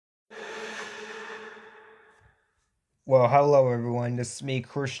Well, hello everyone. This is me,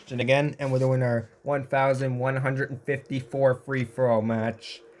 Christian, again, and we're doing our 1154 free for all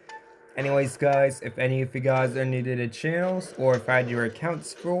match. Anyways, guys, if any of you guys are new to the channels or if had your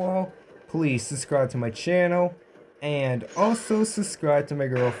accounts for a while, please subscribe to my channel and also subscribe to my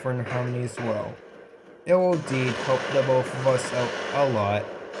girlfriend Harmony as well. It will indeed help the both of us out a lot.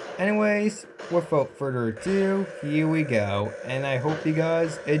 Anyways, without further ado, here we go, and I hope you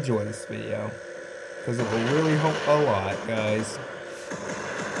guys enjoy this video because it will really help a lot, guys.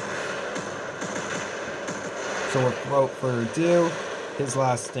 So without further ado, his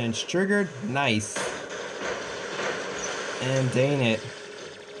last stench triggered. Nice. And dang it.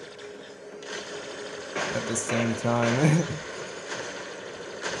 At the same time.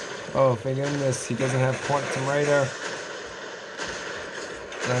 Oh, thank goodness, he doesn't have Quantum Radar.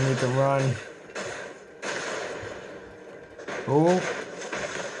 So I need to run. Oh.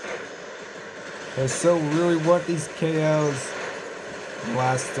 I so really want these KOs.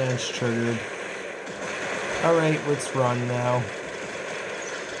 Last stench triggered. Alright, let's run now.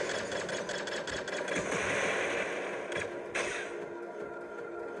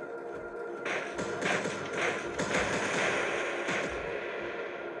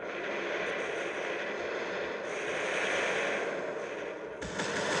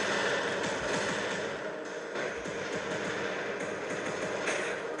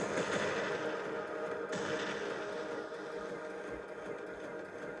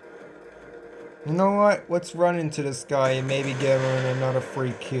 You know what? Let's run into this guy and maybe give him another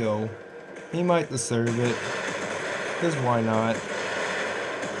free kill. He might deserve it. Because why not?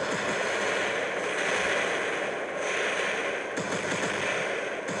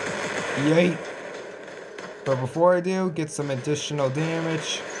 Yay! But before I do, get some additional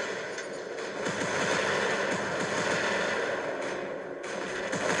damage.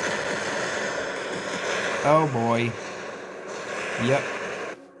 Oh boy. Yep.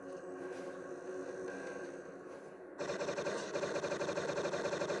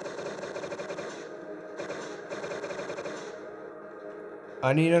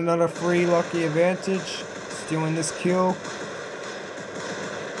 I need another free lucky advantage. Stealing this kill.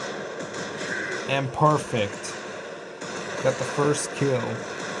 And perfect. Got the first kill.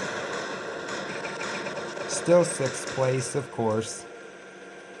 Still 6th place, of course.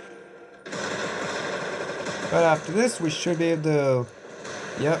 But after this, we should be able to...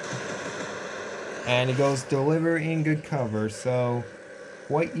 Yep. And he goes deliver in good cover, so...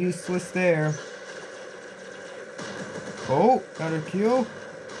 Quite useless there. Oh, got a kill.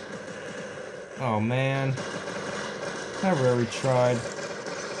 Oh man. I really tried.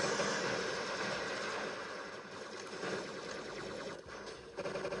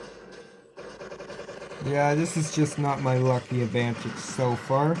 Yeah, this is just not my lucky advantage so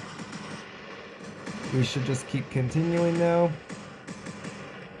far. We should just keep continuing now,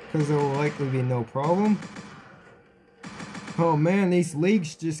 because there will likely be no problem. Oh man, these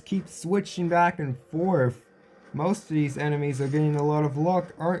leagues just keep switching back and forth. Most of these enemies are getting a lot of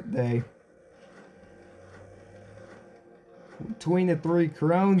luck, aren't they? Between the 3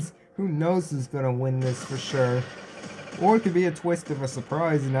 crowns, who knows who's gonna win this for sure. Or it could be a twist of a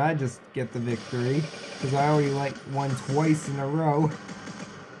surprise and I just get the victory, because I already won twice in a row.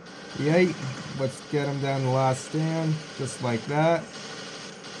 Yay, let's get him down the last stand, just like that.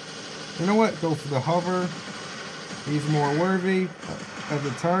 You know what, go for the hover. He's more worthy of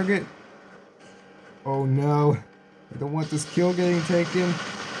the target. Oh no, I don't want this kill getting taken.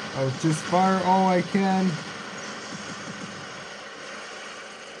 I'll just fire all I can.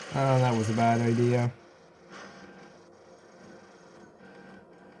 Oh, that was a bad idea.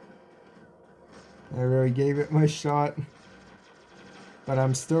 I really gave it my shot. But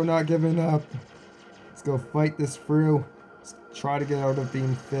I'm still not giving up. Let's go fight this through. Let's try to get out of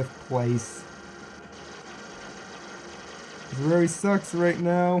being 5th place. It really sucks right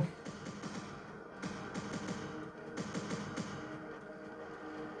now.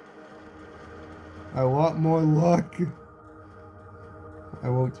 I want more luck. Why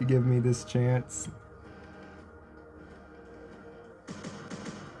won't you give me this chance?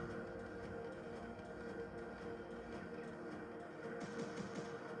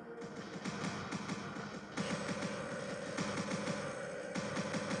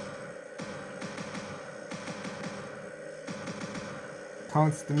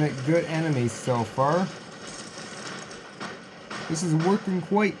 Consummate good enemies so far. This is working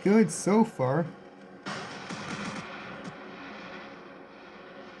quite good so far.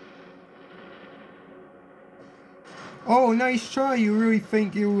 Oh, nice try. You really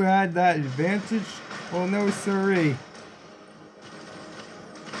think you had that advantage? Well, no siree.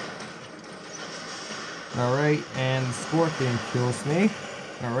 Alright, and the Scorpion kills me.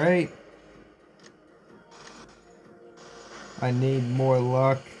 Alright. I need more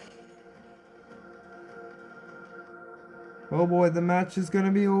luck. Oh boy, the match is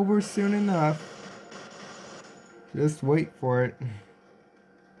gonna be over soon enough. Just wait for it.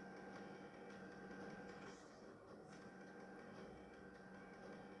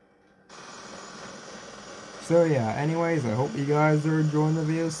 So yeah, anyways, I hope you guys are enjoying the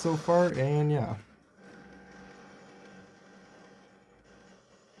video so far, and yeah.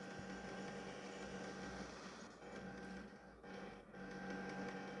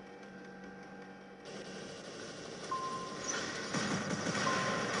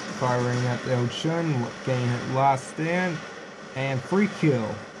 Firing at the Ochun, getting hit last stand, and free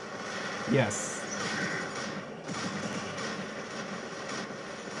kill. Yes.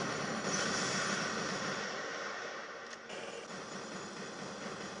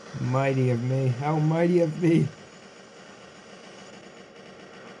 Mighty of me. How mighty of me.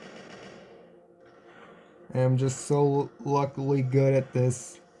 I'm just so luckily good at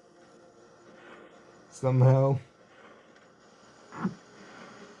this. Somehow.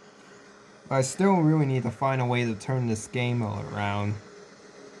 I still really need to find a way to turn this game all around.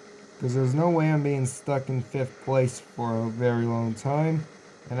 Because there's no way I'm being stuck in 5th place for a very long time.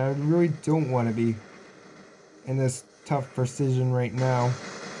 And I really don't want to be in this tough precision right now.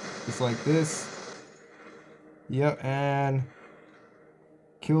 Just like this. Yep, and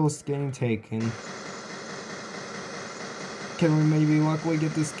kills getting taken. Can we maybe luckily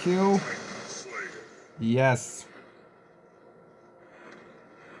get this kill? Yes.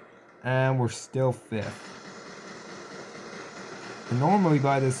 And we're still 5th. And normally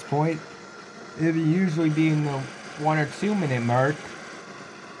by this point, it'd usually be in the 1 or 2 minute mark.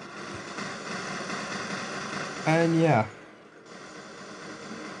 And yeah.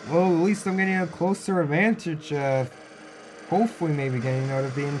 Well, at least I'm getting a closer advantage of hopefully maybe getting out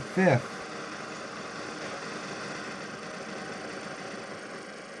of being 5th.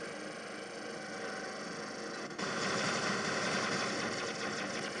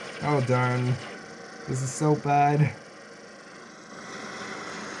 Oh darn. This is so bad.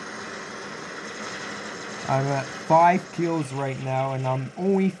 I'm at 5 kills right now and I'm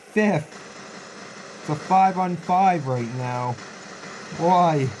only 5th. It's a 5-on-5 right now.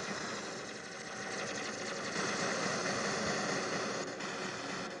 Why?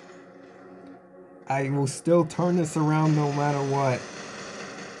 I will still turn this around no matter what.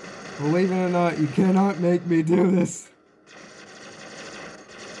 Believe it or not, you cannot make me do this.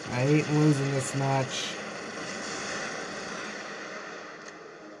 I hate losing this match.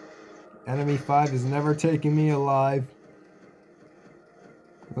 Enemy 5 is never taking me alive.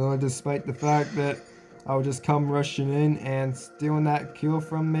 Well, despite the fact that I'll just come rushing in and stealing that kill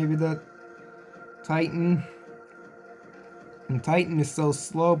from maybe the Titan. And Titan is so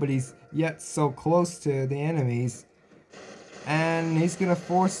slow, but he's yet so close to the enemies. And he's gonna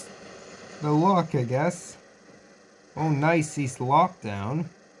force the look, I guess. Oh nice, he's locked down.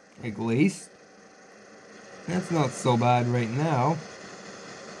 At least. That's not so bad right now.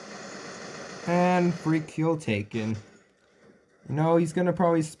 And free kill taken. You know, he's gonna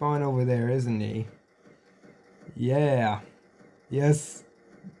probably spawn over there, isn't he? Yeah. Yes.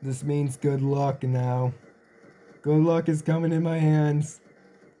 This means good luck now. Good luck is coming in my hands.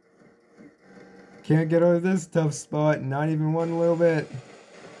 Can't get out of this tough spot, not even one little bit.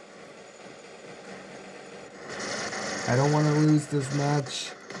 I don't want to lose this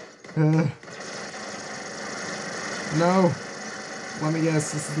match. No. Let me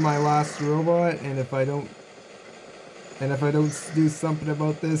guess, this is my last robot, and if I don't do something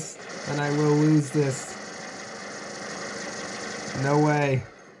about this, then I will lose this. No way.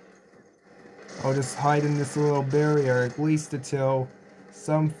 I'll just hide in this little barrier, at least until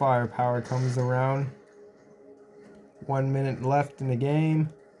some firepower comes around. 1 minute left in the game.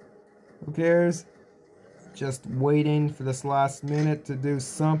 Who cares? Just waiting for this last minute to do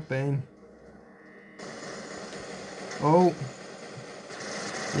something. Oh.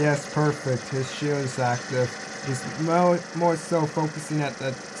 Yes, perfect. His shield is active. He's more so focusing at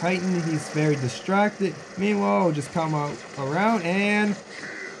the Titan. He's very distracted. Meanwhile, I'll just come out around and...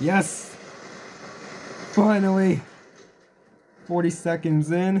 Yes! Finally! 40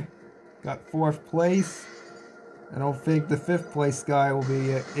 seconds in. Got 4th place. I don't think the 5th place guy will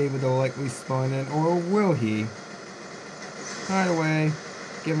be able to likely spawn in, or will he? Either way,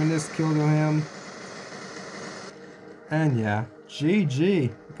 giving this kill to him. And yeah,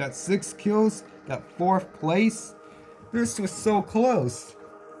 GG. Got 6 kills, got 4th place. This was so close.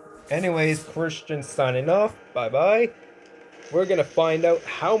 Anyways, Christian signing off. Bye bye. We're gonna find out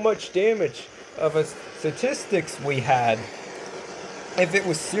how much damage of a statistics we had. If it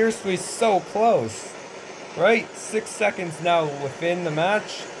was seriously so close, right? 6 seconds now within the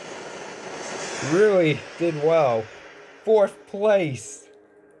match. Really did well. 4th place.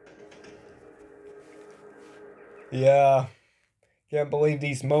 Yeah. Can't believe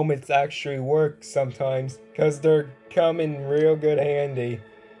these moments actually work sometimes, because they're coming real good handy.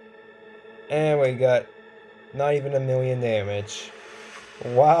 And we got not even 1,000,000 damage.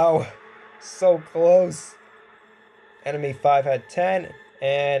 Wow. So close. Enemy 5 had 10.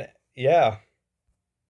 And yeah.